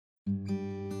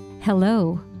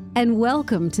Hello, and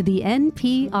welcome to the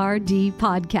NPRD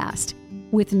podcast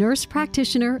with nurse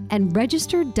practitioner and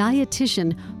registered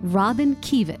dietitian Robin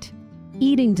Kievit.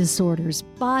 Eating disorders,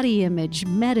 body image,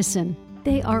 medicine,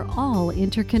 they are all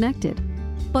interconnected.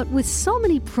 But with so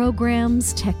many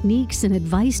programs, techniques, and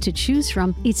advice to choose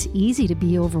from, it's easy to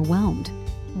be overwhelmed.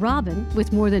 Robin,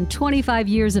 with more than 25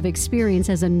 years of experience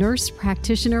as a nurse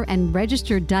practitioner and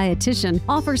registered dietitian,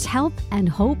 offers help and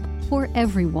hope for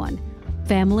everyone.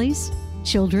 Families,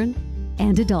 children,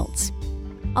 and adults.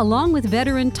 Along with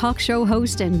veteran talk show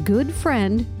host and good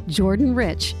friend, Jordan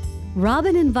Rich,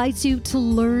 Robin invites you to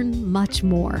learn much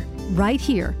more right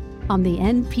here on the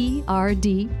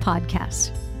NPRD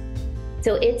podcast.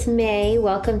 So it's May.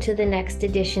 Welcome to the next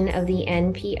edition of the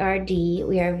NPRD.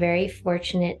 We are very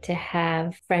fortunate to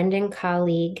have friend and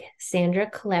colleague Sandra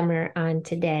Klemmer on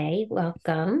today.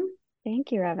 Welcome.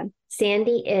 Thank you, Robin.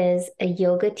 Sandy is a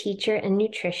yoga teacher and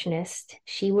nutritionist.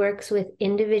 She works with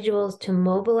individuals to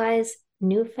mobilize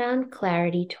newfound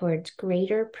clarity towards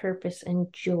greater purpose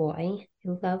and joy. I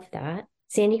love that.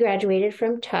 Sandy graduated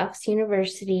from Tufts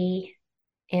University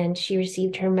and she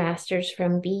received her master's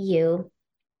from BU.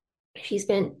 She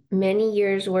spent many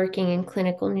years working in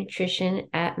clinical nutrition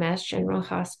at Mass General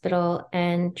Hospital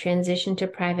and transitioned to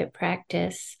private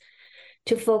practice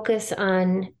to focus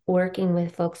on working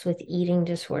with folks with eating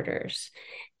disorders.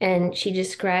 And she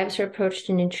describes her approach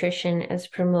to nutrition as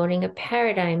promoting a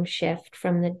paradigm shift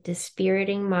from the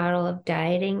dispiriting model of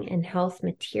dieting and health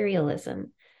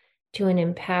materialism to an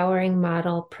empowering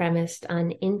model premised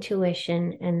on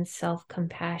intuition and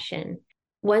self-compassion.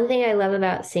 One thing I love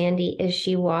about Sandy is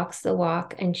she walks the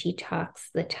walk and she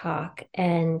talks the talk.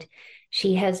 And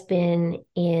she has been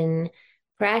in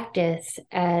practice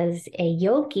as a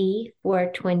yogi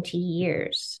for 20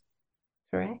 years,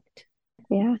 correct?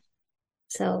 Yeah.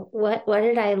 So what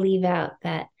did I leave out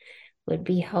that would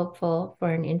be helpful for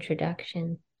an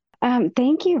introduction?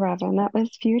 Thank you, Robin. That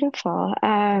was beautiful.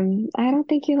 I don't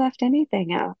think you left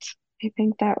anything out. I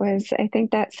think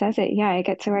that says it. Yeah, I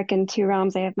get to work in two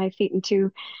realms. I have my feet in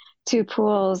two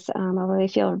pools, although they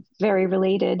feel very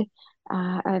related,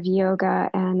 of yoga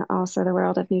and also the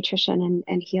world of nutrition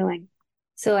and healing.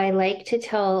 So I like to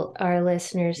tell our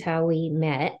listeners how we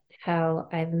met, how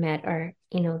I've met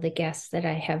the guests that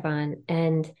I have on.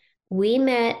 And we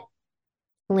met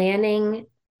planning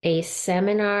a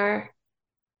seminar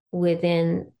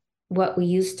within what we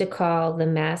used to call the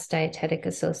Mass Dietetic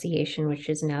Association, which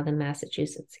is now the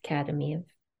Massachusetts Academy of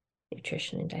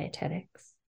Nutrition and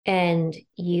Dietetics. And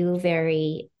you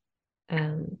very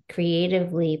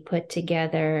creatively put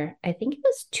together, I think it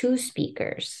was 2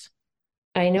 speakers.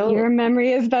 I know your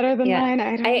memory is better than mine.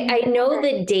 I know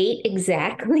the date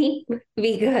exactly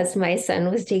because my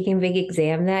son was taking a big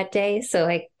exam that day. So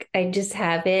I just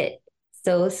have it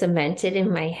so cemented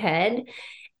in my head.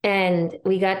 And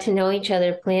we got to know each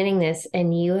other planning this.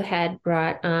 And you had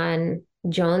brought on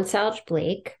Joan Salge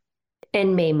Blake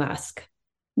and Mae Musk.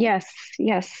 Yes.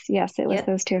 It was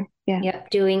those 2. Yeah.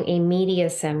 Yep. Doing a media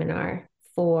seminar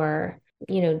for,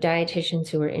 dietitians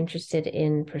who were interested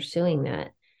in pursuing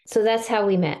that. So that's how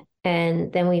we met.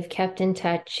 And then we've kept in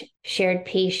touch, shared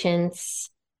patients.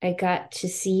 I got to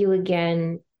see you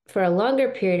again for a longer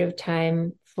period of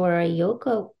time for a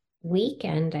yoga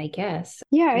weekend, I guess.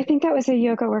 Yeah, I think that was a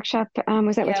yoga workshop.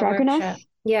 Was that with Raghunath? Workshop.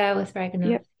 Yeah, with Raghunath.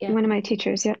 Yep. Yeah. One of my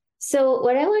teachers. Yep. So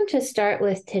what I want to start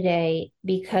with today,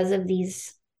 because of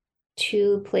these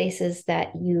 2 places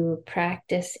that you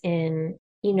practice in,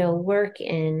 work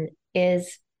in,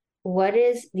 is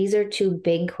these are 2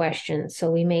 big questions, so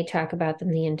we may talk about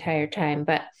them the entire time,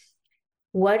 but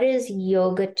what is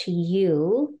yoga to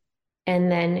you?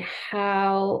 And then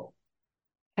how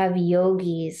have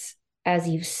yogis, as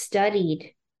you've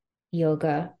studied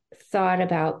yoga, thought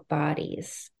about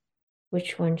bodies?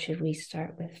 Which one should we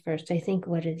start with first? I think,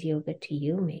 what is yoga to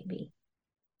you, maybe?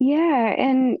 Yeah,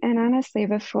 and honestly,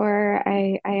 before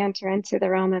I enter into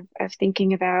the realm of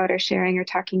thinking about or sharing or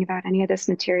talking about any of this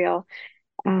material,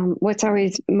 what's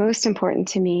always most important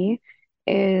to me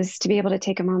is to be able to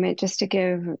take a moment just to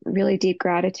give really deep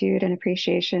gratitude and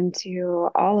appreciation to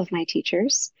all of my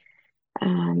teachers.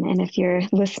 And if you're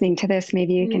listening to this,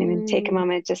 maybe you can even take a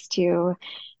moment just to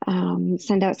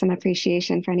send out some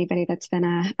appreciation for anybody that's been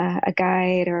a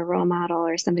guide or a role model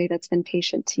or somebody that's been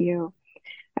patient to you,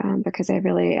 because I've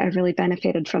really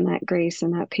benefited from that grace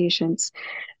and that patience.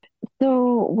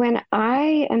 So when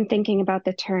I am thinking about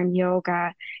the term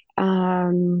yoga,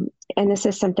 and this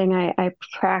is something I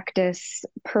practice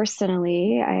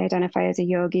personally. I identify as a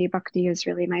yogi. Bhakti is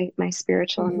really my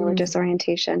spiritual and religious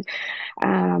orientation.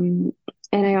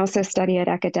 And I also study it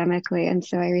academically. And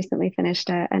so I recently finished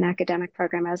an academic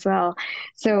program as well.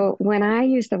 So when I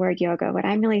use the word yoga, what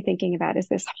I'm really thinking about is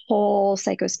this whole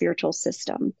psychospiritual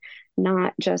system,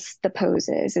 not just the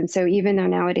poses. And so even though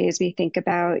nowadays we think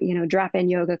about, drop-in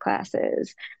yoga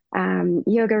classes,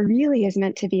 yoga really is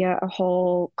meant to be a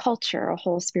whole culture, a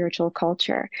whole spiritual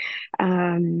culture.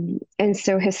 And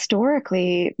so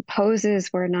historically,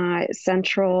 poses were not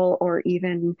central or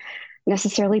even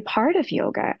necessarily part of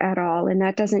yoga at all. And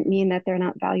that doesn't mean that they're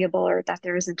not valuable or that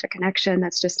there isn't a connection.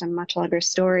 That's just a much longer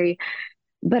story.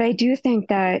 But I do think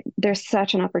that there's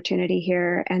such an opportunity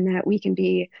here and that we can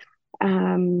be,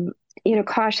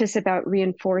 cautious about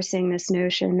reinforcing this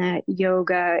notion that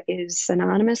yoga is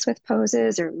synonymous with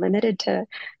poses or limited to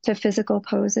physical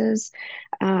poses.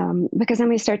 Because then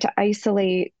we start to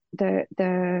isolate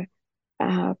the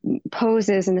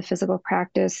poses and the physical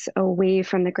practice away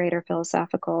from the greater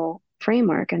philosophical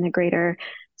framework and the greater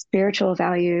spiritual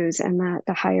values and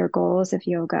the higher goals of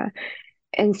yoga.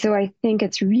 And so I think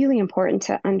it's really important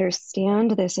to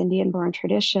understand this Indian-born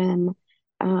tradition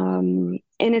in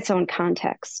its own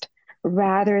context,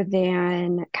 rather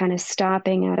than kind of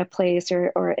stopping at a place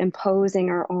or imposing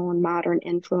our own modern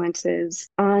influences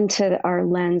onto our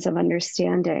lens of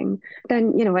understanding.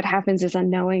 Then, what happens is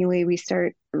unknowingly we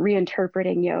start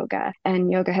reinterpreting yoga,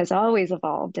 and yoga has always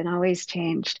evolved and always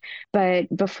changed.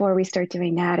 But before we start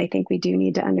doing that, I think we do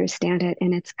need to understand it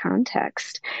in its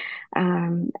context.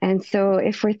 And so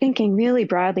if we're thinking really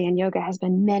broadly, and yoga has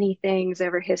been many things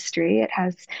over history, it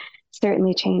has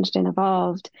certainly changed and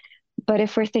evolved. But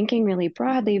if we're thinking really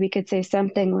broadly, we could say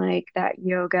something like that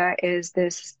yoga is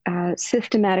this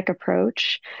systematic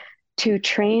approach to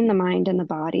train the mind and the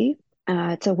body.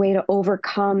 It's a way to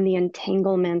overcome the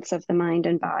entanglements of the mind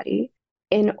and body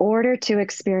in order to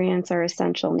experience our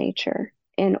essential nature,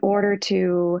 in order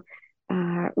to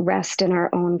rest in our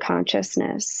own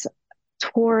consciousness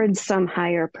towards some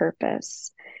higher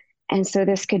purpose. And so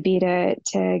this could be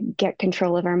to get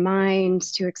control of our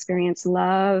minds, to experience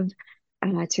love,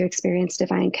 to experience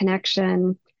divine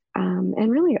connection,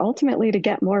 and really ultimately to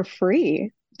get more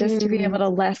free, just to be able to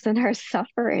lessen our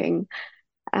suffering.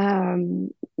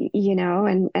 And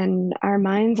our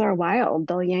minds are wild.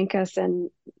 They'll yank us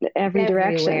in every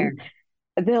direction.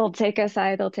 They'll take us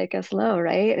high, they'll take us low,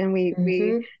 right? And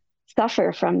we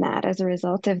suffer from that. As a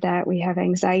result of that, we have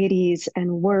anxieties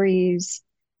and worries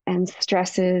and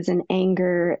stresses and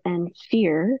anger and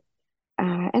fear.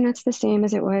 And that's the same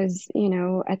as it was,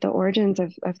 at the origins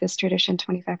of this tradition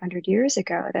 2,500 years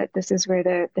ago, that this is where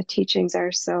the teachings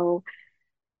are so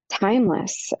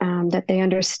timeless, that they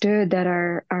understood that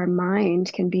our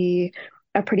mind can be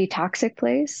a pretty toxic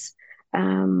place.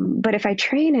 But if I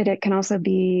train it, it can also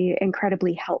be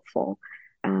incredibly helpful.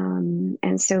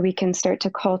 And so we can start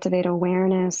to cultivate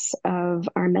awareness of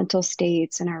our mental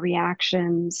states and our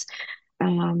reactions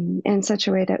in such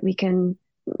a way that we can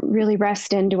really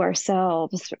rest into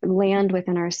ourselves, land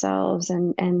within ourselves,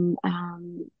 and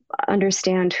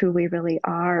understand who we really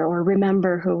are, or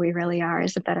remember who we really are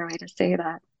is a better way to say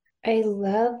that. I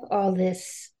love all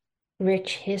this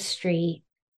rich history.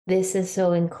 This is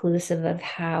so inclusive of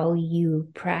how you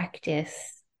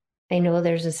practice. I know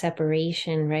there's a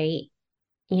separation, right?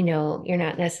 You're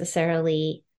not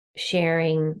necessarily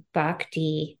sharing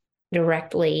bhakti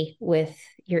directly with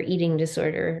your eating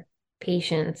disorder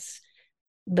patients,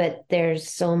 but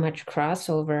there's so much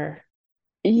crossover.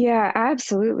 Yeah,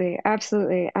 absolutely.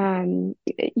 Absolutely.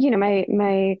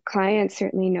 My clients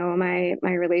certainly know my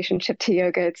relationship to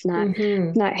yoga. It's not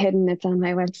hidden. It's on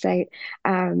my website.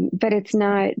 But it's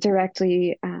not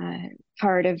directly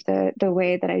part of the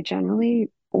way that I generally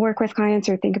work with clients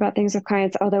or think about things with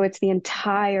clients, although it's the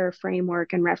entire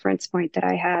framework and reference point that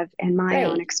I have in my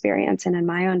own experience and in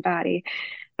my own body.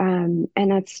 And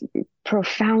that's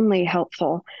profoundly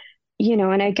helpful.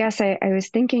 And I guess I was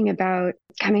thinking about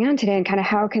coming on today and kind of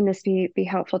how can this be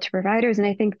helpful to providers? And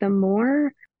I think the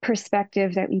more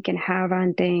perspective that we can have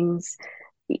on things,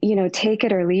 take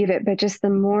it or leave it, but just the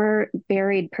more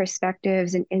varied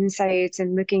perspectives and insights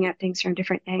and looking at things from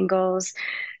different angles,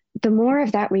 the more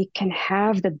of that we can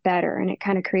have, the better. And it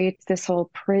kind of creates this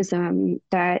whole prism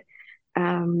that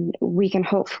we can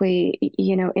hopefully,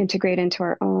 integrate into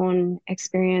our own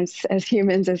experience as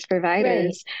humans, as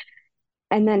providers. Right.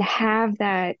 And then have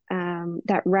that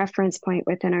reference point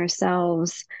within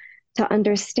ourselves to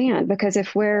understand. Because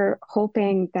if we're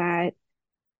hoping that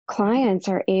clients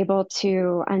are able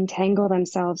to untangle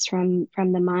themselves from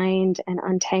the mind and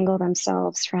untangle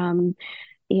themselves from,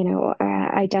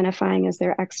 identifying as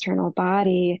their external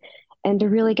body, and to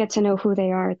really get to know who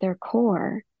they are at their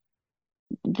core,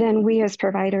 then we as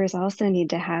providers also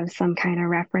need to have some kind of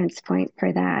reference point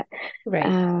for that. Right.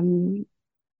 And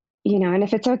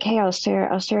if it's okay, I'll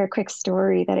share a quick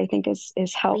story that I think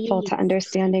is helpful to Please,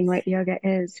 understanding please. what yoga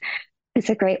is. It's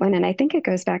a great one, and I think it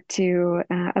goes back to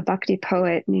a Bhakti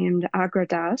poet named Agra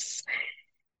Das.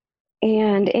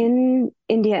 And in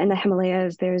India, in the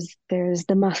Himalayas, there's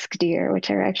the musk deer, which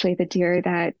are actually the deer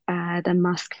that the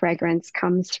musk fragrance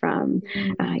comes from.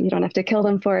 Mm. You don't have to kill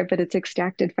them for it, but it's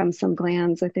extracted from some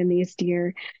glands within these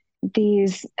deer.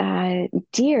 These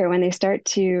deer, when they start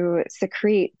to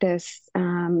secrete this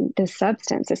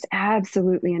substance, this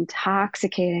absolutely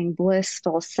intoxicating,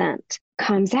 blissful scent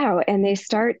comes out, and they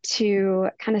start to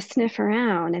kind of sniff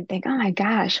around and think, "Oh my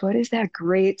gosh, what is that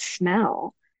great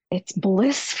smell? It's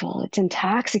blissful, it's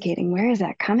intoxicating. Where is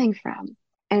that coming from?"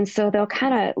 And so they'll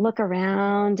kind of look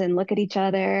around and look at each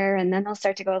other, and then they'll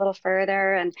start to go a little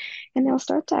further, and they'll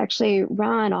start to actually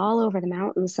run all over the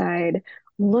mountainside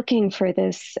looking for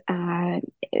this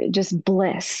just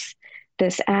bliss,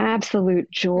 this absolute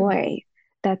Mm. joy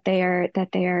that they are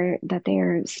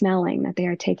smelling, that they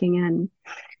are taking in.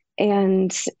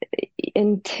 And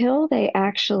until they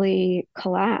actually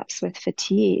collapse with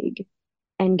fatigue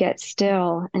and get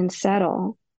still and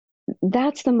settle,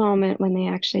 that's the moment when they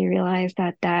actually realize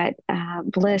that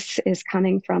bliss is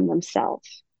coming from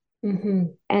themselves. Mm-hmm.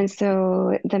 And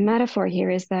so the metaphor here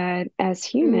is that as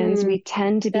humans, Mm. we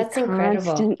tend to be That's incredible.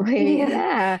 constantly, Yeah.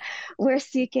 yeah, we're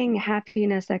seeking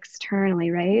happiness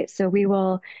externally, right? So we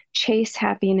will chase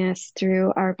happiness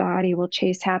through our body, we'll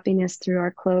chase happiness through our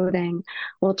clothing,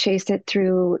 we'll chase it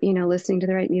through, listening to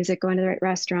the right music, going to the right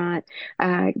restaurant,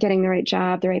 getting the right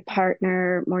job, the right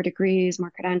partner, more degrees, more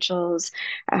credentials,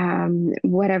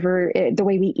 whatever, the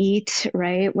way we eat,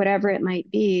 right? Whatever it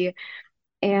might be.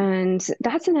 And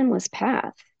that's an endless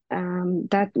path.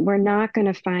 That we're not going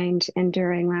to find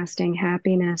enduring, lasting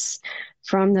happiness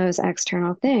from those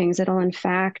external things. It'll, in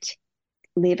fact,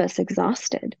 leave us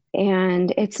exhausted.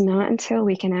 And it's not until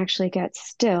we can actually get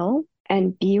still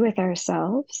and be with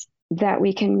ourselves that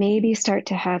we can maybe start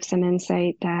to have some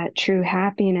insight that true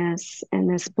happiness and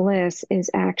this bliss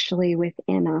is actually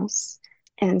within us.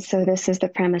 And so, this is the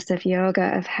premise of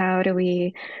yoga, of how do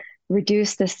we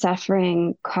reduce the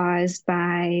suffering caused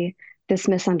by this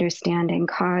misunderstanding,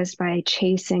 caused by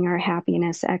chasing our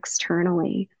happiness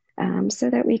externally, so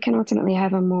that we can ultimately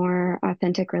have a more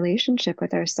authentic relationship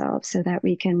with ourselves, so that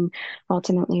we can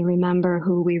ultimately remember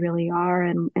who we really are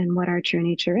and what our true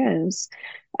nature is.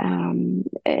 And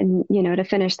to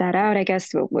finish that out, I guess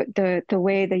the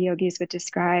way the yogis would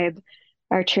describe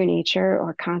our true nature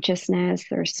or consciousness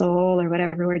or soul or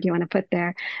whatever word you want to put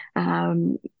there,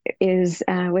 is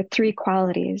with three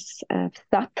qualities of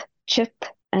Sat, Chit,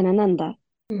 and Ananda.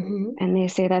 Mm-hmm. And they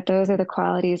say that those are the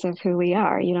qualities of who we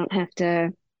are. You don't have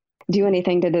to do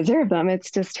anything to deserve them.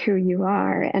 It's just who you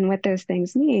are. And what those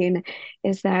things mean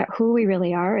is that who we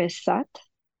really are is Sat.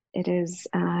 It is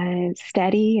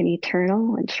steady and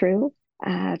eternal and true.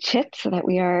 Chit, so that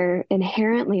we are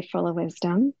inherently full of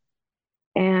wisdom.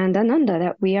 And Ananda,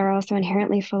 that we are also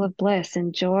inherently full of bliss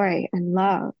and joy and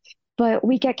love. But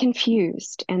we get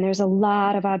confused and there's a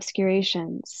lot of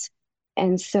obscurations.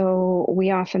 And so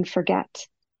we often forget.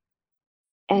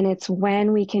 And it's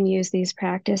when we can use these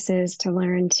practices to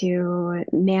learn to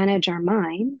manage our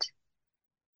mind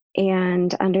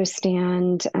and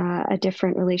understand a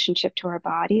different relationship to our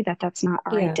body, that's not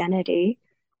our Yeah. identity,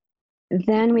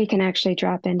 then we can actually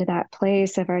drop into that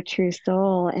place of our true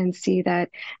soul and see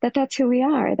that's who we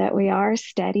are, that we are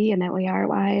steady and that we are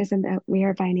wise and that we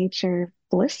are by nature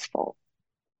blissful.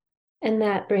 And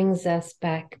that brings us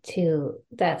back to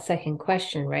that second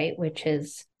question, right? Which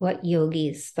is what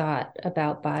yogis thought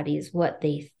about bodies, what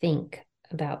they think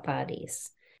about bodies.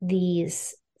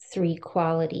 These three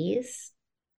qualities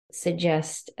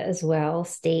suggest as well,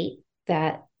 state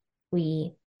that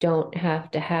we don't have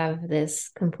to have this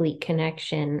complete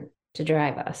connection to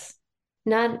drive us.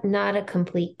 Not a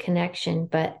complete connection,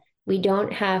 but we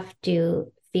don't have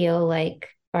to feel like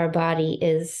our body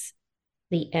is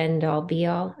the end all be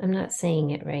all. I'm not saying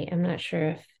it right. I'm not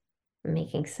sure if I'm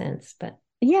making sense, but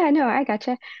Yeah, no, I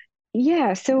gotcha.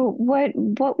 Yeah, so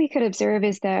what we could observe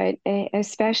is that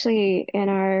especially in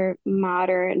our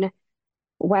modern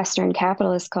Western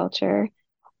capitalist culture,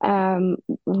 um,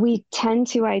 we tend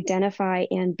to identify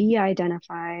and be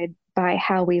identified by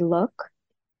how we look,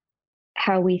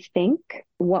 how we think,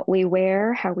 what we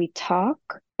wear, how we talk.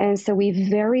 And so we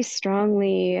very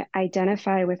strongly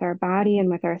identify with our body and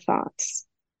with our thoughts.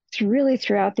 It's really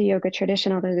throughout the yoga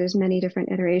tradition, although there's many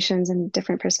different iterations and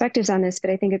different perspectives on this, but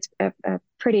I think it's a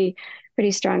pretty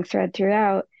strong thread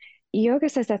throughout, yoga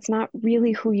says that's not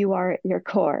really who you are at your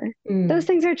core. Those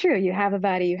things are true. You have a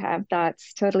body, you have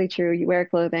thoughts, totally true. You wear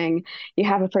clothing, you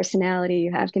have a personality,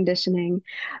 you have conditioning,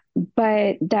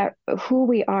 but that who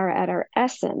we are at our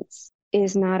essence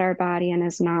is not our body and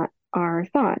is not our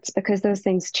thoughts, because those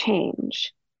things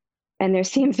change. And there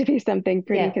seems to be something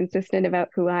pretty consistent about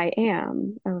who I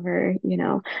am over,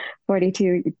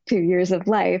 42 years of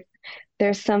life.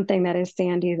 There's something that is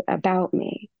Sandy about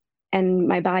me. And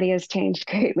my body has changed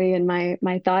greatly, and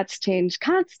my thoughts change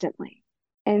constantly.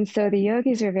 And so the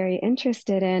yogis are very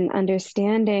interested in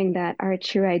understanding that our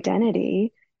true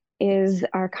identity is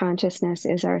our consciousness,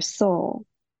 is our soul.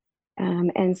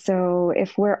 And so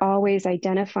if we're always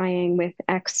identifying with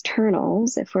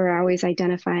externals, if we're always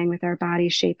identifying with our body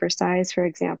shape or size, for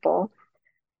example,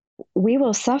 we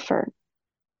will suffer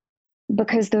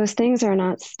because those things are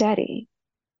not steady.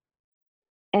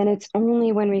 And it's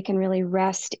only when we can really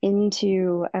rest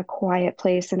into a quiet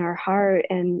place in our heart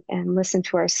and listen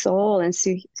to our soul and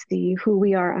see who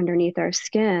we are underneath our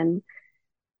skin,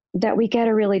 that we get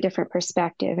a really different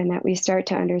perspective, and that we start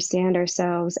to understand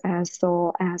ourselves as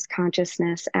soul, as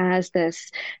consciousness, as this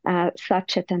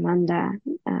Satchitananda,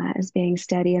 as being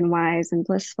steady and wise and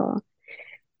blissful.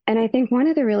 And I think one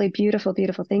of the really beautiful,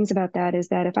 beautiful things about that is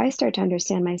that if I start to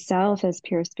understand myself as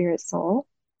pure spirit soul,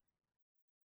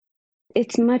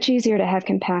 it's much easier to have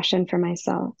compassion for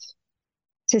myself,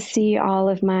 to see all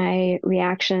of my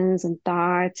reactions and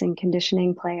thoughts and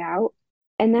conditioning play out.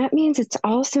 And that means it's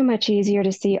also much easier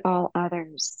to see all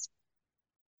others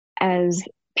as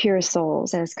pure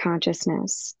souls, as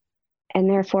consciousness, and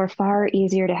therefore far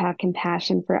easier to have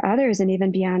compassion for others. And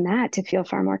even beyond that, to feel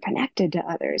far more connected to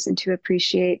others and to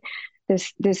appreciate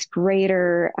this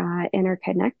greater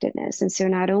interconnectedness. And so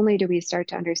not only do we start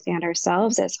to understand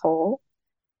ourselves as whole,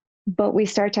 but we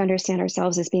start to understand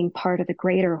ourselves as being part of the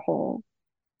greater whole.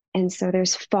 And so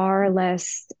there's far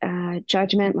less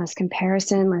judgment, less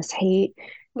comparison, less hate,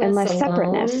 and less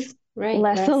separateness. Right.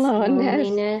 Less aloneness.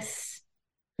 Loneliness.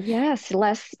 Yes,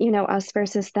 less, us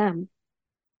versus them.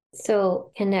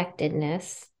 So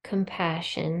connectedness,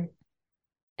 compassion,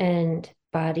 and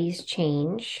bodies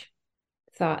change,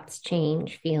 thoughts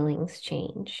change, feelings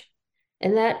change.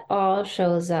 And that all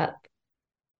shows up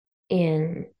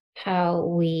in how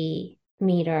we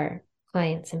meet our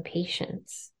clients and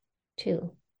patients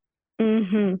too.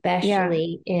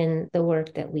 Especially in the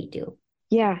work that we do.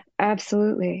 Yeah,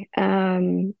 absolutely.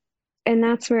 And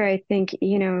that's where I think,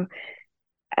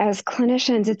 as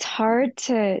clinicians, it's hard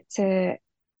to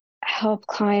help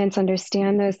clients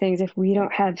understand those things if we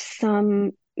don't have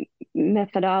some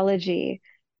methodology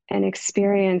and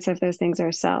experience of those things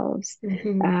ourselves.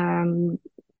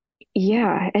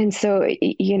 Yeah. And so,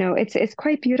 it's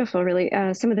quite beautiful, really.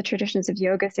 Some of the traditions of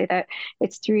yoga say that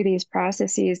it's through these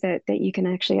processes that you can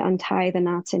actually untie the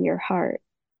knots in your heart,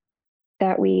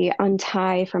 that we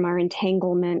untie from our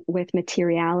entanglement with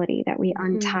materiality, that we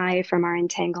untie from our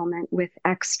entanglement with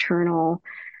external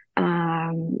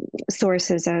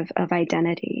sources of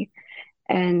identity,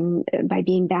 and by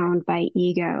being bound by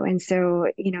ego. And so,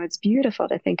 it's beautiful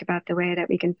to think about the way that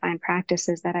we can find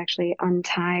practices that actually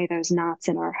untie those knots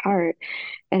in our heart.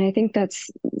 And I think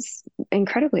that's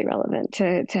incredibly relevant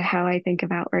to how I think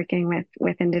about working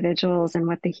with individuals and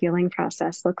what the healing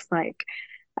process looks like.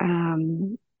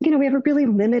 We have a really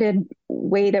limited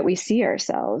way that we see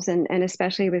ourselves, and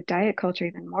especially with diet culture,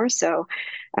 even more so.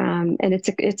 And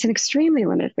it's an extremely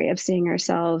limited way of seeing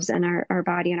ourselves and our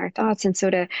body and our thoughts. And so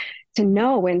to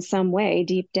know in some way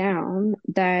deep down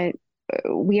that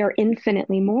we are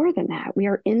infinitely more than that. We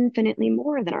are infinitely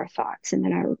more than our thoughts and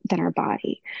than our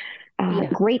body.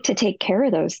 Great to take care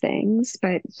of those things,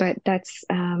 but that's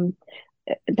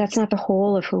not the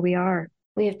whole of who we are.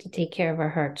 We have to take care of our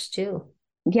hearts too.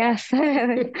 Yes,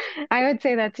 I would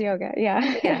say that's yoga.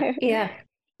 Yeah. Yeah.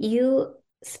 You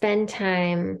spend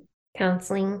time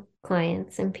counseling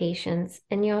clients and patients,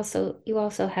 and you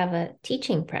also have a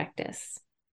teaching practice.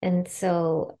 And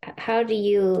so how do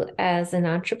you, as an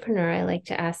entrepreneur, I like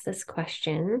to ask this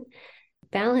question,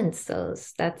 balance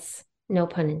those? That's no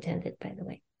pun intended, by the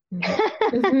way.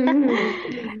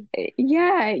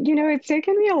 Yeah, it's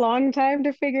taken me a long time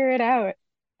to figure it out.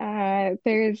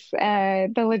 There's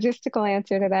the logistical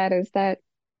answer to that is that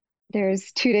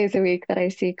there's 2 days a week that I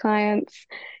see clients,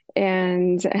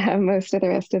 and most of the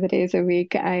rest of the days a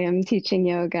week I am teaching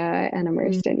yoga and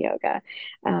immersed in yoga.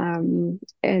 And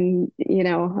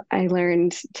I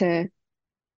learned to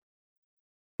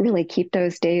really keep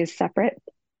those days separate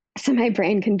so my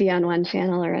brain can be on one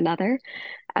channel or another.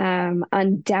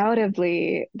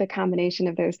 Undoubtedly, the combination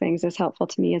of those things is helpful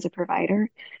to me as a provider,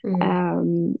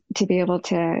 to be able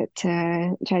to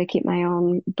try to keep my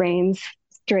own brain's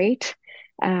straight,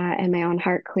 and my own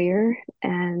heart clear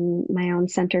and my own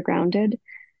center grounded.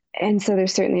 And so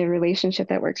there's certainly a relationship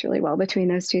that works really well between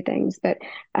those two things. But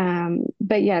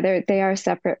yeah, they are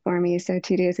separate for me. So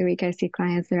 2 days a week I see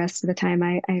clients. The rest of the time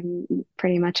I'm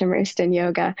pretty much immersed in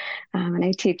yoga. And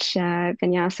I teach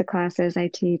vinyasa classes. I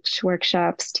teach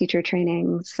workshops, teacher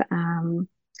trainings,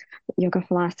 yoga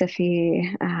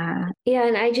philosophy. Yeah,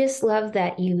 and I just love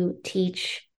that you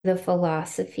teach the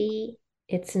philosophy.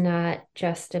 It's not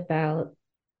just about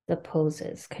the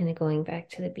poses, kind of going back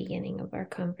to the beginning of our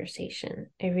conversation.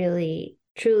 I really,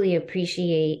 truly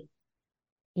appreciate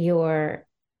your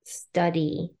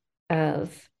study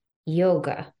of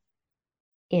yoga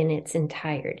in its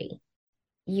entirety.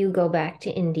 You go back to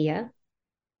India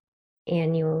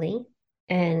annually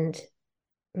and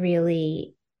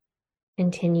really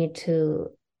continue to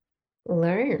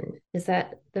learn. Is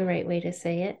that the right way to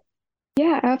say it?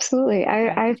 Yeah, absolutely.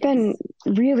 I've been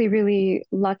Practice. really, really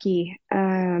lucky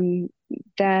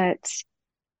that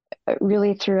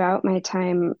really throughout my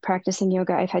time practicing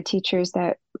yoga, I've had teachers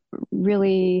that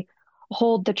really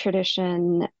hold the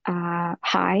tradition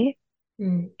high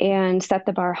Mm. and set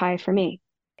the bar high for me.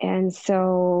 And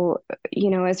so,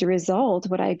 as a result,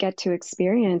 what I get to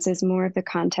experience is more of the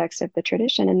context of the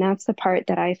tradition. And that's the part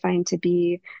that I find to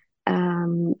be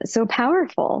so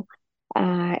powerful.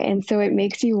 And so it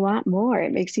makes you want more,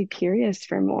 it makes you curious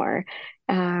for more.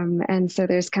 And so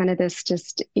there's kind of this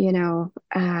just,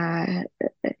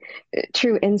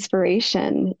 true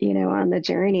inspiration, on the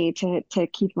journey to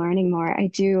keep learning more. I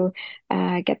do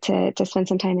get to spend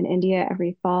some time in India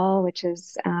every fall, which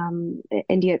is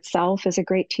India itself is a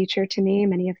great teacher to me.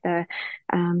 Many of the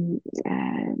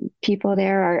people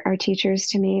there are teachers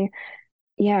to me.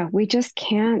 Yeah, we just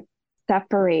can't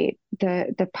separate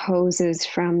the poses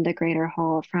from the greater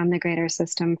whole, from the greater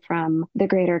system, from the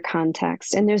greater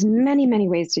context. And there's many, many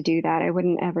ways to do that. I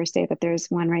wouldn't ever say that there's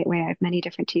one right way. I have many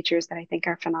different teachers that I think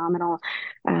are phenomenal,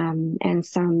 and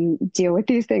some deal with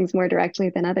these things more directly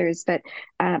than others. But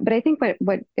I think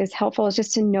what is helpful is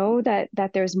just to know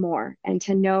that there's more, and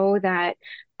to know that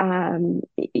I,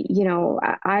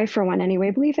 for one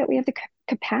anyway, believe that we have the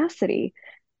capacity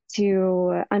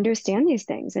to understand these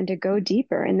things and to go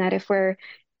deeper. And that if we're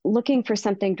looking for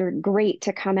something great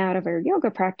to come out of our yoga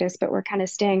practice, but we're kind of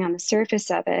staying on the surface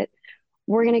of it,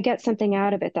 we're going to get something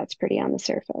out of it that's pretty on the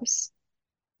surface.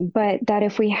 But that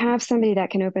if we have somebody that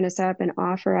can open us up and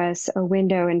offer us a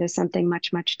window into something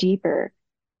much, much deeper,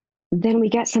 then we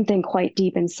get something quite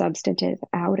deep and substantive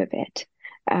out of it.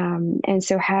 And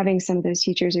so having some of those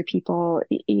teachers or people,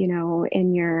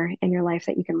 in your life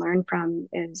that you can learn from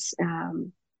is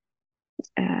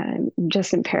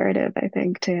just imperative, I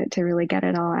think, to really get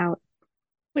it all out.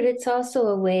 But it's also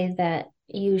a way that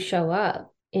you show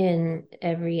up in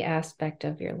every aspect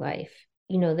of your life.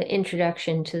 The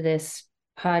introduction to this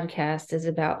podcast is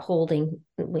about holding,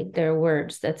 there are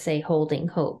words that say holding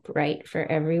hope, right? For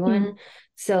everyone. Mm.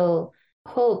 So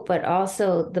hope, but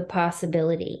also the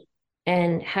possibility,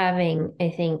 and having, I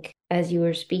think, as you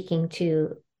were speaking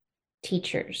to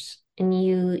teachers, and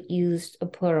you used a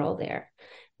plural there,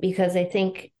 because I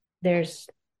think there's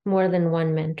more than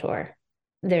one mentor.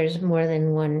 There's more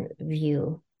than one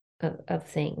view of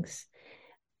things.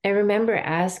 I remember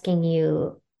asking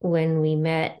you when we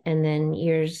met, and then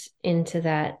years into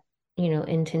that,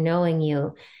 into knowing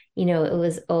you, it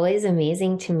was always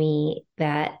amazing to me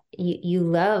that you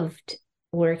loved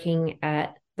working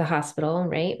at the hospital,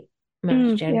 right?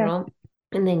 Mass Yeah. General.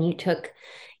 And then you took,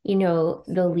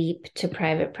 the leap to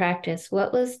private practice.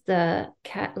 What was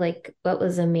what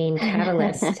was the main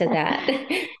catalyst to that?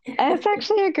 It's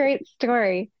actually a great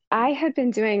story. I had been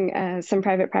doing some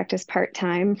private practice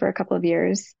part-time for a couple of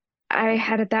years. I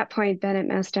had at that point been at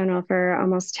Mass General for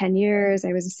almost 10 years.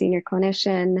 I was a senior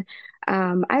clinician.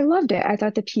 I loved it. I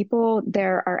thought the people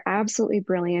there are absolutely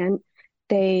brilliant.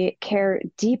 They care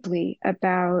deeply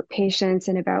about patients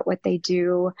and about what they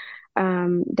do.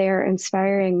 They're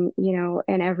inspiring,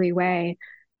 in every way.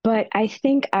 But I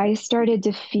think I started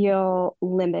to feel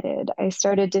limited. I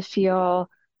started to feel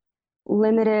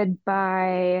limited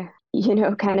by,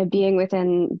 kind of being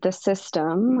within the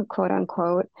system, quote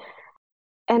unquote.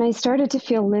 And I started to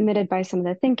feel limited by some of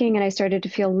the thinking, and I started to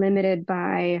feel limited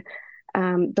by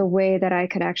the way that I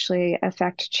could actually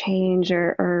affect change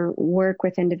or work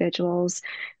with individuals.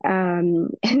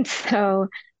 And so,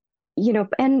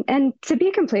 and to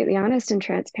be completely honest and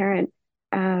transparent,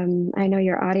 I know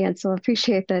your audience will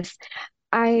appreciate this.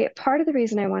 Part of the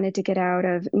reason I wanted to get out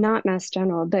of not Mass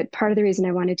General, but part of the reason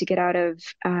I wanted to get out of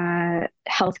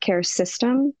healthcare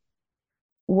system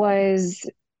was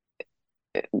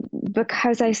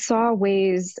because I saw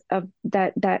ways of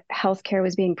that healthcare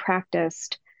was being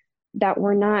practiced that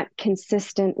were not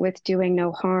consistent with doing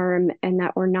no harm and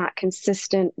that were not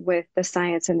consistent with the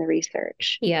science and the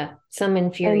research. Yeah, some And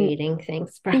infuriating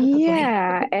things probably.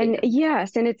 yeah, and Yeah.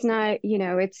 yes, and it's not,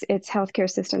 it's healthcare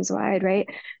systems wide, right?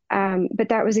 But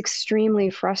that was extremely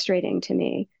frustrating to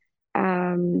me.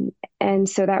 And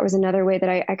so that was another way that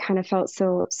I kind of felt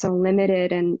so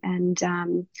limited and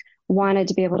wanted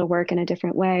to be able to work in a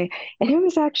different way. And it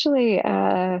was actually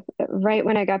right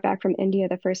when I got back from India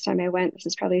the first time I went, this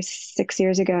is probably 6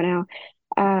 years ago now.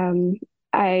 Um,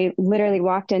 I literally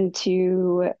walked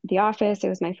into the office. It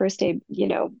was my first day,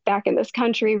 back in this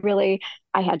country, really.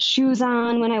 I had shoes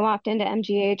on when I walked into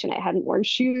MGH, and I hadn't worn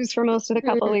shoes for most of the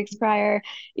couple of weeks Mhm. prior.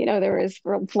 There was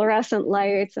fluorescent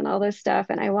lights and all this stuff.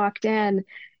 And I walked in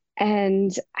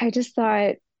and I just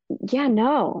thought, yeah,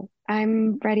 no,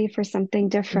 I'm ready for something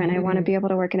different. I want to Mhm. be able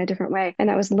to work in a different way. And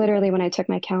that was literally when I took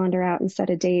my calendar out and set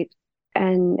a date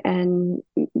and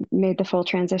made the full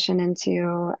transition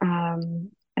into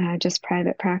just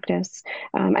private practice.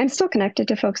 I'm still connected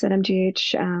to folks at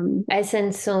MGH. I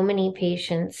send so many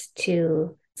patients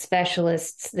to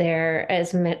specialists there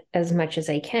as much as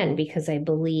I can because I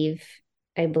believe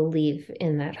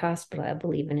in that hospital. I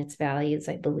believe in its values.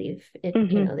 I believe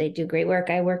Mhm. they do great work.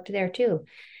 I worked there too.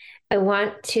 I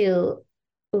want to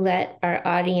let our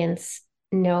audience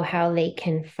know how they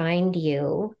can find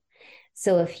you.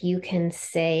 So if you can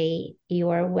say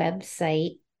your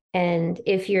website, and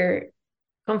if you're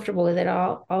comfortable with it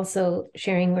all, also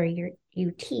sharing where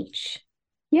you teach.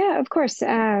 Yeah, of course. So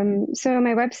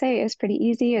my website is pretty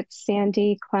easy. It's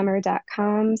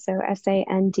sandyklemmer.com. So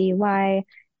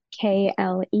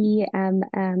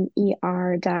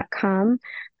SandyKlemmer.com.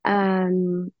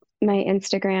 My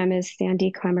Instagram is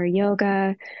Sandy Klemmer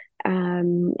Yoga.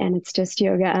 And it's just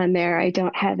yoga on there. I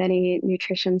don't have any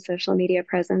nutrition social media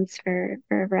presence for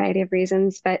a variety of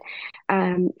reasons, but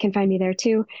can find me there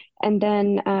too. And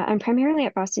then I'm primarily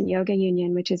at Boston Yoga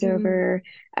Union, which is Mhm. over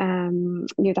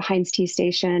near the Heinz T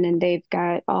station, and they've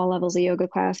got all levels of yoga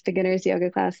class, beginners yoga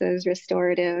classes,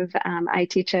 restorative. I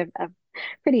teach a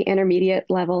pretty intermediate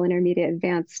level, intermediate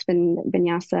advanced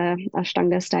vinyasa,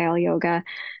 Ashtanga style yoga.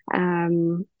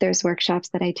 There's workshops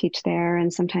that I teach there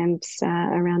and sometimes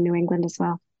around New England as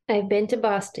well. I've been to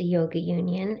Boston Yoga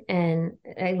Union and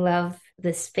I love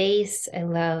the space. I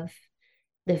love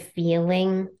the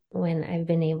feeling when I've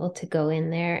been able to go in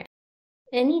there.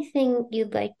 Anything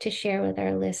you'd like to share with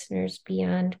our listeners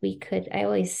beyond I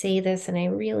always say this and I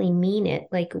really mean it,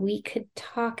 like we could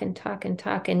talk and talk and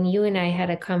talk. And you and I had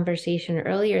a conversation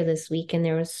earlier this week, and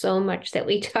there was so much that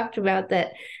we talked about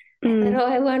that I thought, Mm, oh,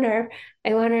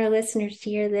 I want our listeners to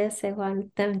hear this. I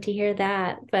want them to hear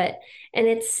that. And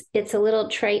it's a little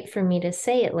trite for me to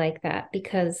say it like that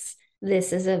because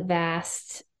this is a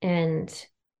vast and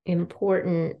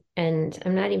important, and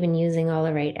I'm not even using all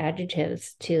the right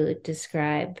adjectives to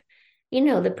describe,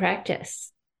 the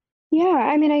practice. yeah,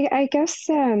 I mean, I guess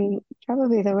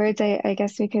probably the words I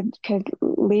guess we could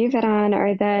leave it on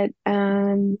are that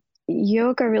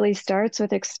yoga really starts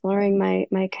with exploring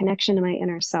my connection to my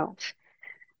inner self.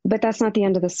 But that's not the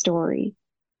end of the story.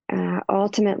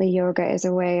 Ultimately, yoga is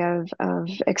a way of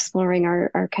exploring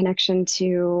our connection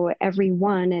to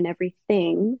everyone and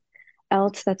everything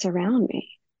else that's around me.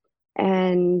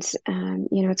 And,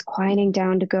 it's quieting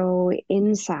down to go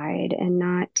inside and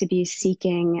not to be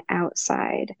seeking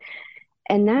outside.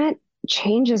 And that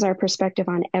changes our perspective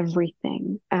on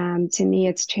everything. To me,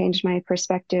 it's changed my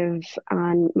perspective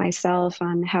on myself,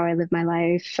 on how I live my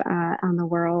life, on the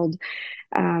world,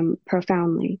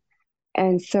 profoundly.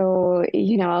 And so,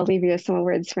 I'll leave you with some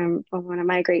words from one of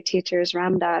my great teachers,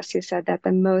 Ram Dass, who said that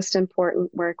the most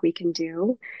important work we can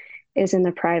do is in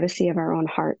the privacy of our own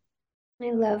heart.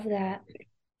 I love that.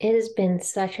 It has been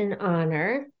such an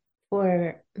honor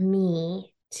for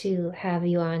me to have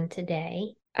you on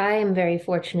today. I am very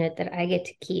fortunate that I get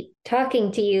to keep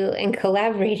talking to you and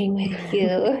collaborating with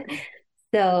you.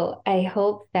 So I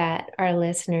hope that our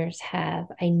listeners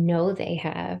I know they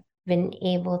have been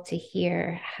able to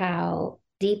hear how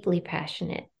deeply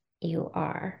passionate you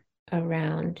are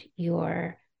around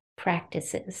your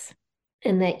practices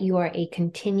and that you are a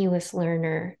continuous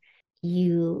learner.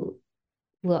 You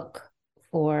look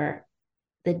for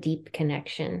the deep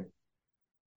connection.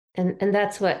 And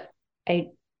that's what I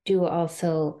do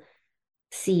also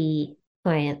see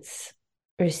clients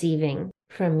receiving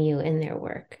from you in their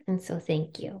work. And so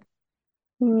thank you.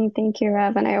 Thank you,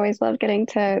 Rob. And I always love getting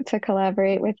to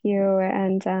collaborate with you.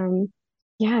 And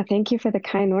Yeah, thank you for the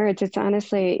kind words. It's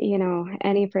honestly,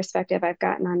 any perspective I've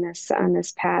gotten on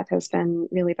this path has been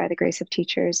really by the grace of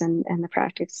teachers and the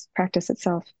practice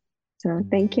itself. So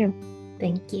thank you.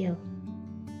 Thank you.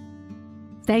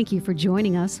 Thank you for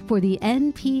joining us for the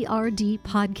NPRD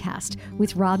podcast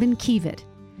with Robin Kievit.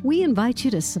 We invite you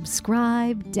to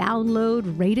subscribe,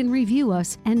 download, rate, and review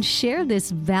us, and share this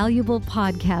valuable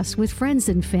podcast with friends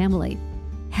and family.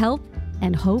 Help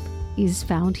and hope is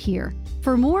found here.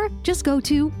 For more, just go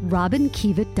to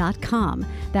robinkievit.com.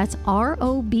 That's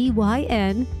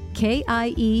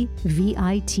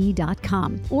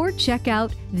ROBYNKIEVIT.com. Or check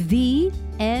out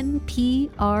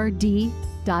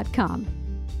thenprd.com.